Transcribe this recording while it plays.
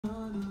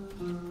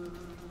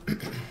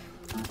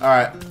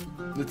Alright.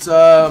 Let's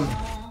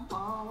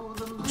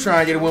try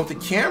and get a win with the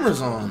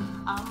cameras on.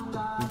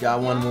 We got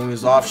one when we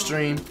was off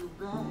stream.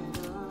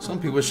 Some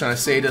people are trying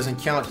to say it doesn't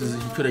count because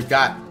you could have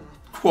got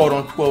quote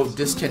unquote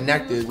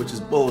disconnected, which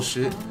is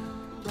bullshit.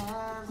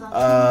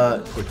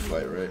 Quick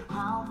fight, right?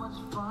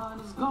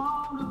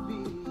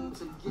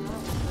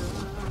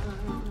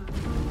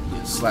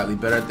 Getting slightly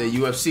better at the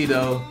UFC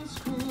though.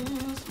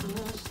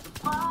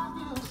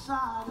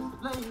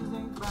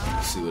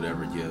 Let's see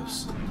whatever it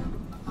gives.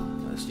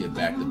 Let's get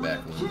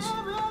back-to-back ones.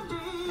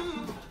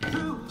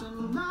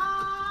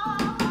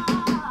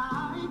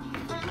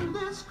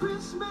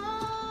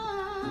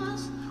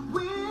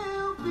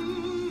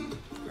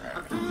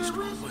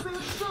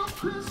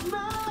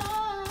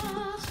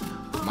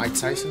 Mike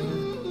Tyson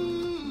again?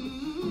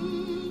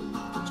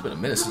 It's been a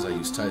minute since I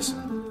used Tyson.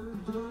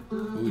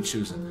 Who we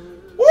choosing?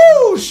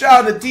 Woo!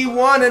 Shout out to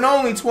D1 and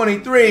only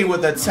 23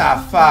 with a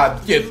top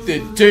 5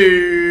 gifted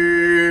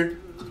tier.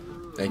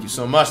 Thank you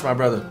so much, my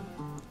brother.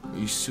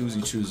 Who's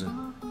he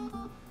choosing?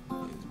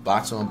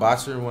 Boxer on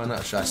boxer? Why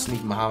not? Should I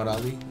sneak Muhammad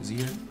Ali? Is he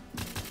here?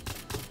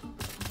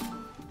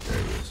 There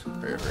he is.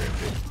 Very, very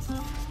big.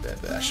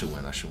 Bad. I should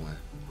win.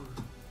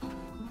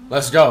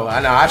 Let's go. I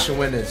know I should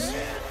win this.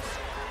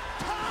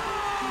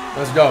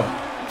 Let's go.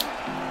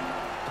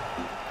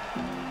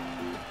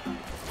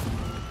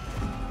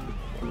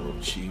 Little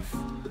Chief.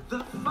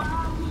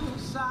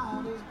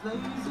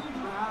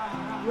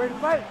 Ready to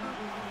fight?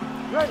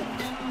 Ready.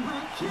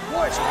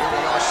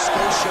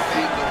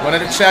 One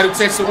in the chat who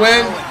takes the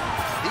win.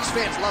 These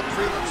fans love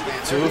prelims,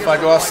 man. Two if I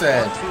go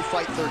outside. I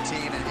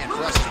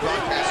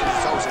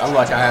look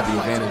like I have the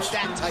advantage.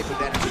 That type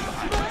of energy.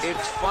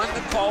 It's fun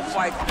to call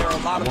fights. There are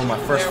a lot of I won my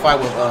first fight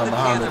with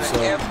Muhammad, so.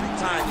 Every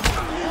time.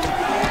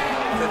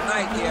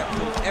 Tonight they have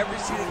proved every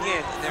seat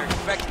again, and they're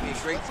expecting a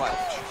great fight.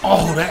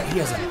 Oh, that he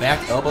has a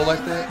back elbow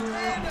like that.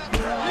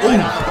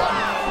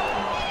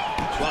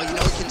 Well, you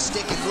know he can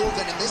stick and move,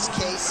 and in this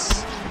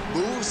case,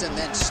 moves and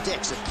then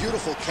sticks. A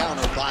beautiful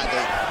counter by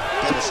the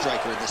better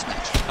striker in this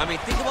match. I mean,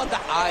 think about the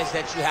eyes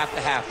that you have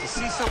to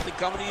see something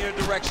coming in your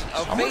direction,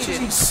 evade it,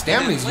 he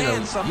stamina, and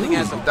land something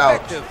as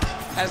effective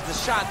as the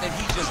shot that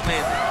he just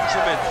landed.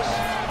 Tremendous.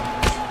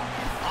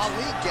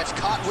 Ali gets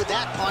caught with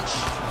that punch.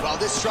 Well,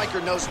 this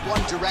striker knows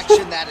one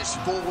direction, that is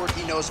forward.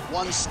 He knows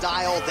one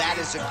style, that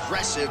is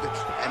aggressive,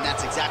 and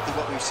that's exactly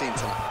what we've seen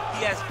tonight.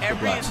 He has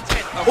every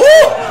intent of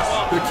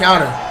good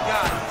counter.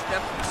 God, he's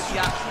definitely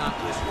the option on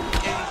this,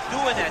 and he's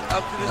doing that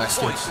up to this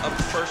point of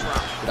the first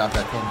round. Get out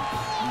that corner.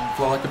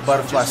 Flow like a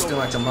butterfly,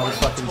 still like a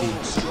motherfucking bee.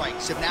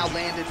 Strikes have now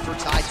landed for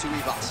Tai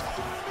Tuivasa.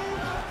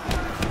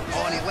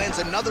 Oh, and he lands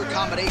another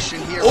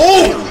combination here.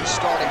 Oh! Really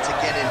starting to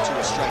get into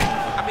a strike.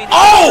 I mean,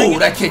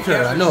 that kick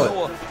hurt. I know it.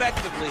 So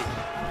effectively,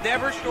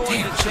 never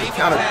showing the same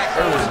counter attack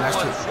early. as Nice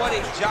once. kick. What a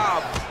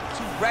job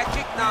to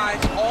recognize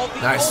all the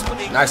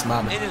openings nice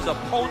mama. in his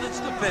opponent's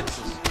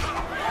defenses.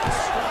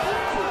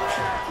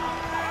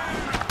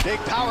 Big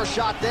power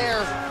shot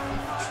there.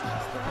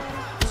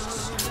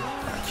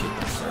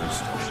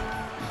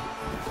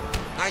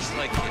 Nice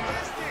leg kick.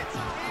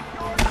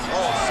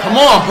 Come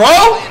on,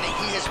 bro!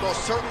 He has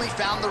most certainly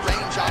found the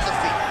range on the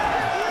feet.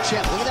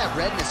 Champ, look at that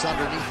redness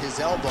underneath his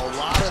elbow. A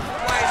lot of...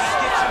 Flying, he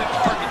gets to the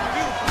target.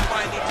 Beautiful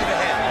flying knee to the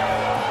head.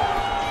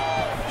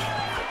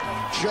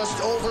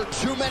 Just over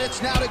 2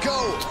 minutes now to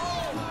go.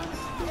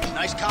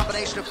 Nice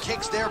combination of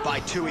kicks there by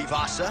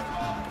Tuivasa.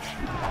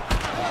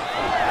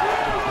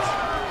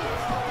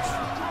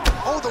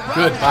 Oh, the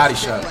good body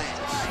shot.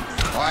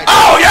 Right,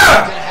 oh,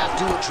 yeah!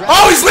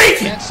 Oh, he's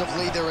leaking!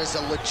 Defensively, there is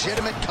a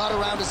legitimate cut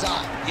around his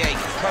eye. Yeah, he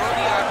cut on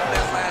the eye from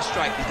that last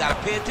strike. He's got to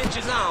pay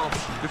attention now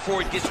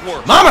before it gets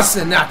worse. Mama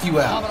said knock you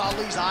out. Muhammad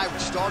Ali's eye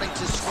starting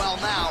to swell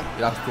now.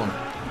 Get out the corner.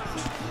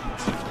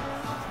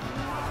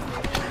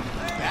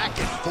 Back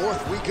and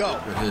forth we go.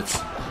 Good hits.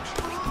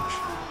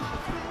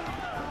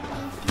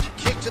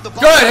 Kick to the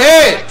body. Good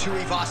hit!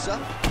 Tuivasa.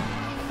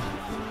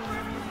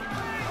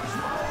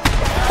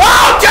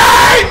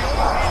 Okay!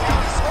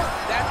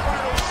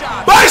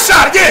 Body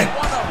shot again!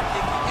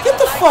 Get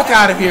the fuck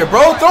out of here,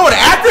 bro. Throw it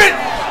accurate.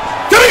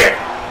 Come here!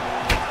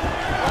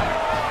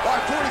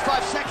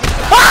 45 seconds.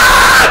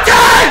 Ah,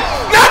 God!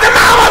 Knock him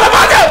out,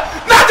 motherfucker!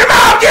 Knock him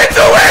out! Get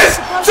to his!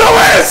 To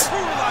his!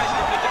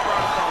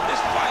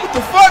 What the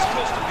fuck?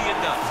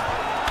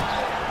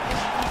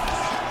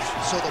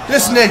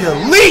 This nigga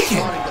leaking!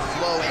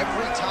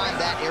 Every time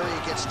that area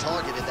gets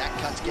targeted, that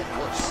cut's getting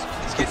worse.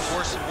 It's getting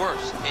worse and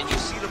worse, and you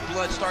see the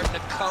blood starting to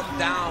come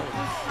down.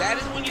 That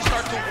is when you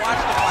start to watch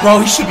the fight.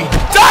 Bro, he should be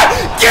done!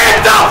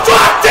 Get the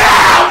fuck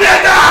down,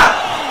 nigga!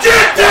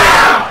 Get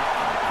down!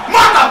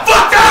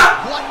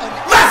 Motherfucker!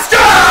 Let's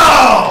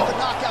go!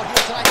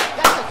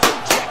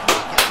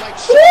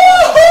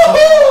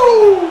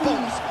 Woo-hoo-hoo!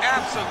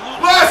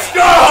 Absolutely. Let's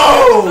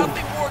go!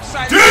 Nothing more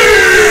exciting.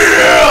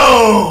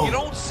 Damn! You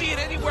don't see it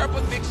anywhere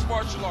but mixed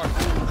martial arts.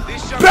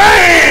 This young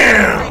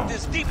Bam!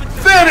 this deep into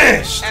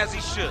Finished! as he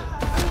should.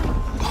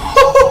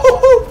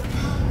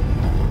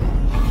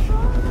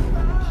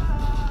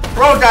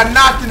 Bro got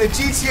knocked in the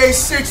GTA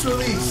 6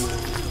 release.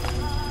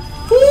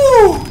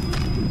 Woo!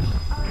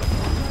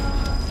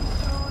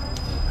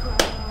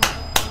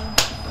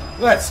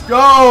 Let's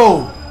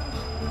go.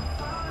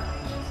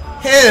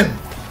 Him.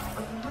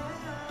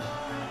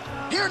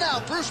 Here now,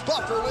 Bruce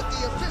Buffer with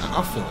the official.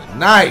 I'm feeling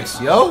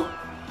nice, yo.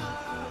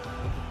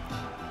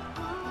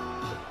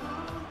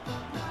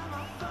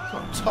 That's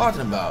what I'm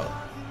talking about.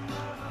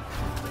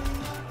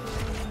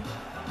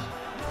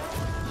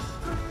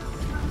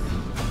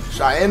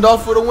 Should I end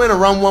off with a win or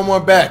run one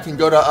more back and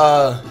go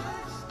to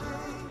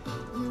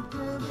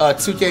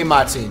 2K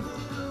my team?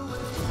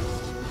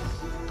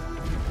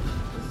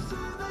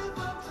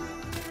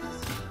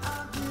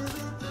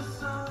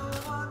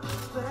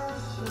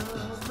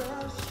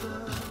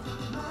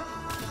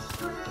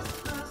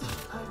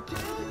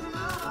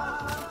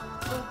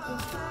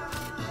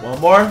 One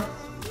more.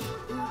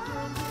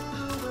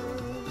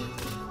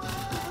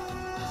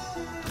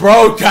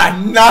 Bro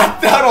got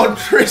knocked out on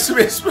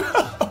Christmas, bro.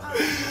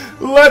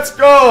 Let's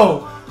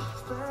go.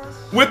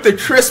 With the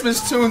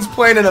Christmas tunes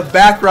playing in the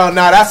background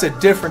now, that's a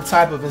different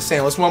type of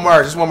insane. Let's one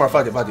more. Just one more.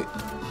 Fuck it. Fuck it.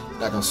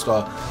 Not gonna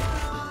stall.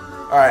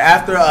 All right.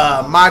 After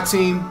my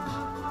team,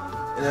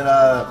 and then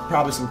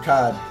probably some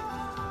COD.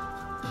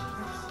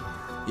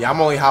 Yeah,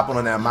 I'm only hopping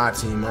on that my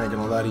team. I ain't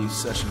gonna lie to you.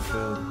 Session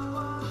filled.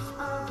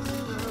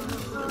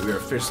 Yeah, we are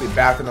officially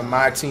back on the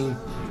my team.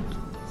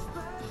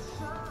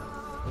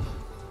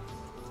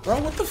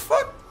 Bro, what the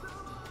fuck?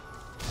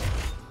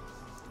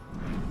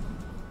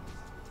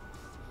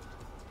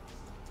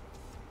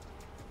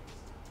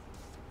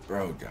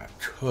 Bro got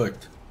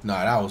cooked.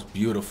 Nah, that was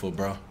beautiful,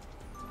 bro.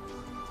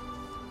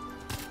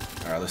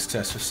 Alright, let's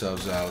test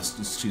ourselves out.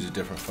 Let's choose a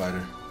different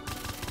fighter.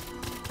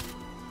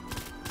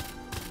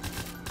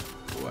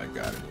 Oh, I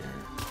got in here.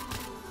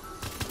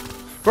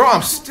 Bro,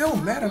 I'm still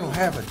mad I don't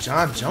have a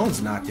John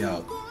Jones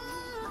knockout.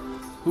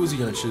 Who's he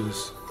gonna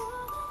choose?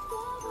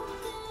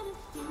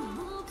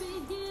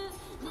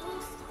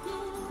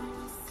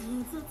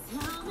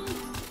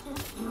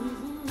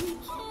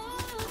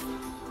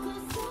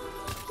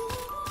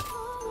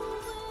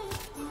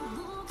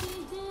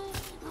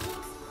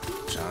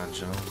 John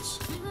Jones.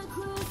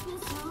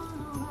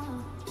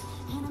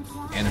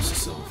 Anderson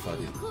Silva, fuck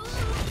it.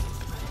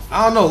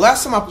 I don't know.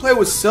 Last time I played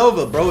with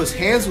Silva, bro, his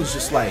hands was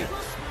just like.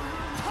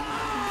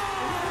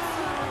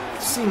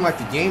 It seemed like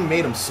the game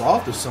made him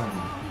soft or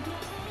something.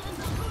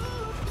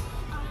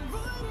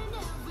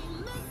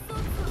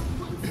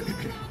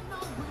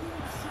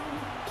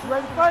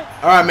 Ready to fight?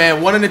 All right,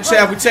 man. One in the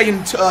chat. We're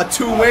taking 2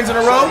 wins in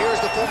a row.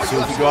 So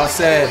if you go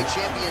outside.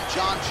 Champion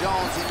John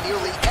Jones in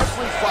nearly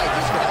every fight,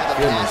 he's going to have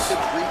a massive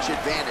reach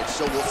advantage.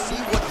 So we'll see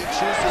what he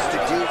chooses to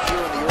do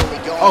here in the early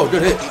going. Oh,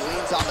 good hit. He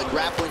leans on the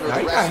grappling or Now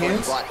the he got wrestling,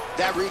 hands. but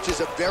that reach is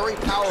a very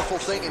powerful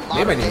thing in Maybe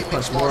I modern need day to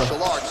punch mixed more. martial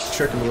arts.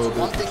 Trick him a little It's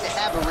one bit. thing to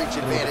have a reach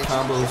advantage.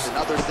 Combos. It's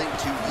another thing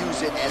to use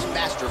it as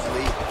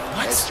masterfully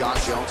as John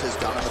Jones has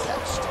done in the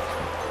past.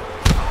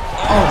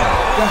 Oh my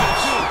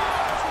gosh.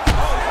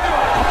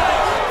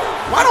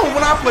 Why don't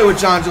when I play with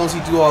John Jones he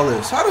do all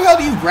this? How the hell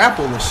do you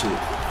grapple this shit?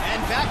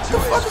 And back to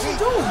What the fuck his is he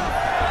feet. doing?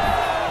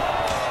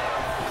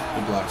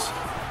 Good blocks.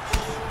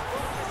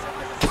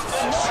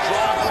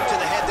 Strong hook to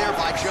the head there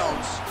by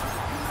Jones.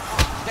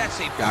 That's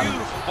a Got him.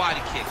 beautiful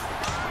body kick.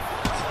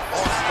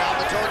 Oh, it's found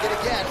the target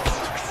again.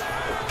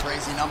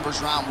 Crazy numbers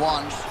round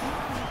 1.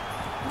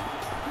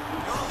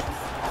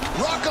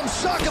 Rock him,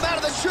 suck him out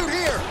of the chute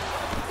here.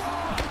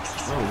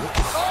 Bro, what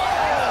the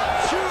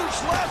Oh, huge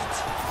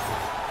left.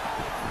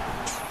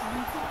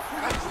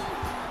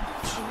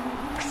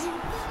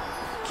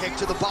 Kick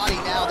to the body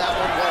now. That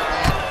one won't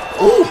land.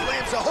 Ooh. He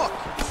lands a hook.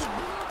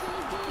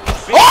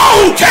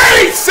 Oh,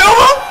 okay,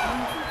 Silva!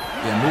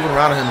 Yeah, moving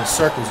around him in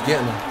circles,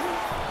 getting him.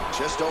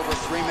 Just over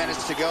 3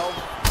 minutes to go.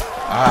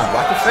 Ah,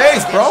 block the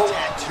face, bro.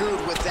 Gets tattooed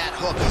with that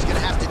hook. He's going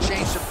to have to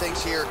change some things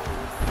here.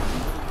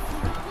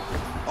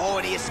 Oh,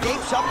 and he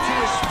escapes up to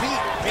his feet.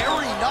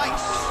 Very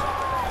nice.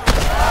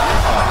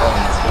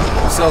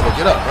 Silva,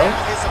 get up, bro.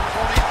 His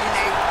opponent in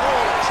a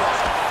world of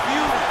trouble.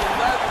 Beautiful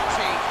level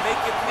change.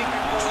 Make him think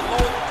you're going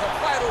low and come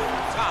right over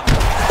the top.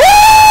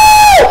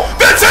 Woo!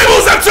 The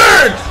tables have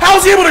turned! How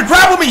was he able to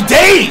grapple me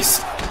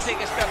dazed? Take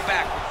a step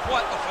back.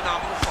 What a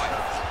phenomenal fight.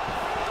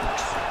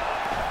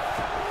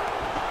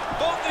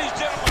 Both of these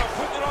gentlemen are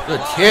putting it on the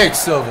Good line. kick,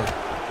 Silva.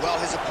 Well,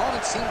 his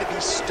opponent seemed to be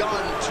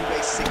stunned to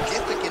a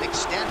significant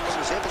extent, but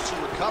was able to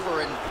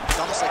recover, and it's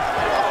almost like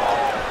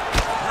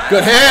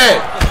Good hit.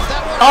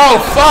 Oh,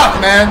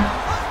 fuck, man.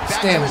 This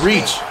damn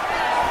reach.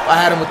 I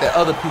had him with that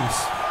other piece.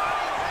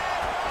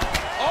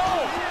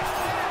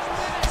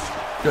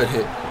 Good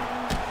hit.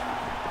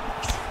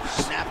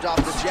 snapped off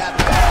the jab.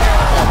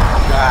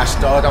 Gosh,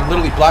 dog, I'm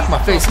literally blocking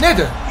my face.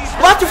 Nigga,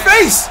 block your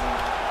face.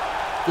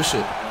 Good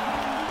shit.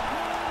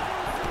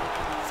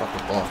 Fuck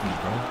up off me,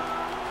 bro.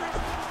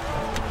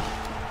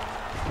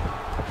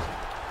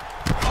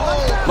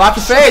 Block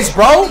your face,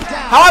 bro.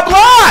 How I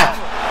block?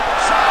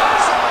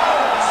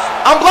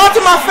 I'm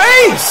blocking my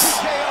face.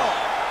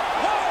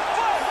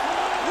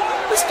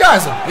 This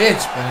guy's a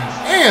bitch, man.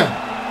 Damn.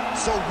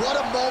 So what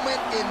a moment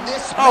in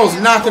this. I was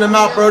knocking him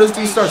out, bro. This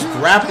dude starts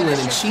grappling and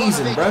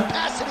cheesing, bro.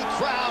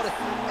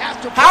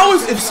 How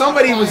is, if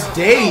somebody was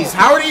dazed,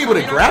 how are they able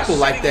to grapple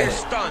like that?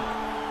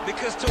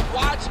 Because to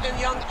watch a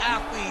young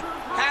athlete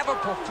have a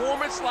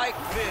performance like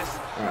this.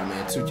 All right,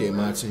 man. 2K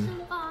my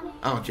team.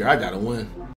 I don't care. I gotta win.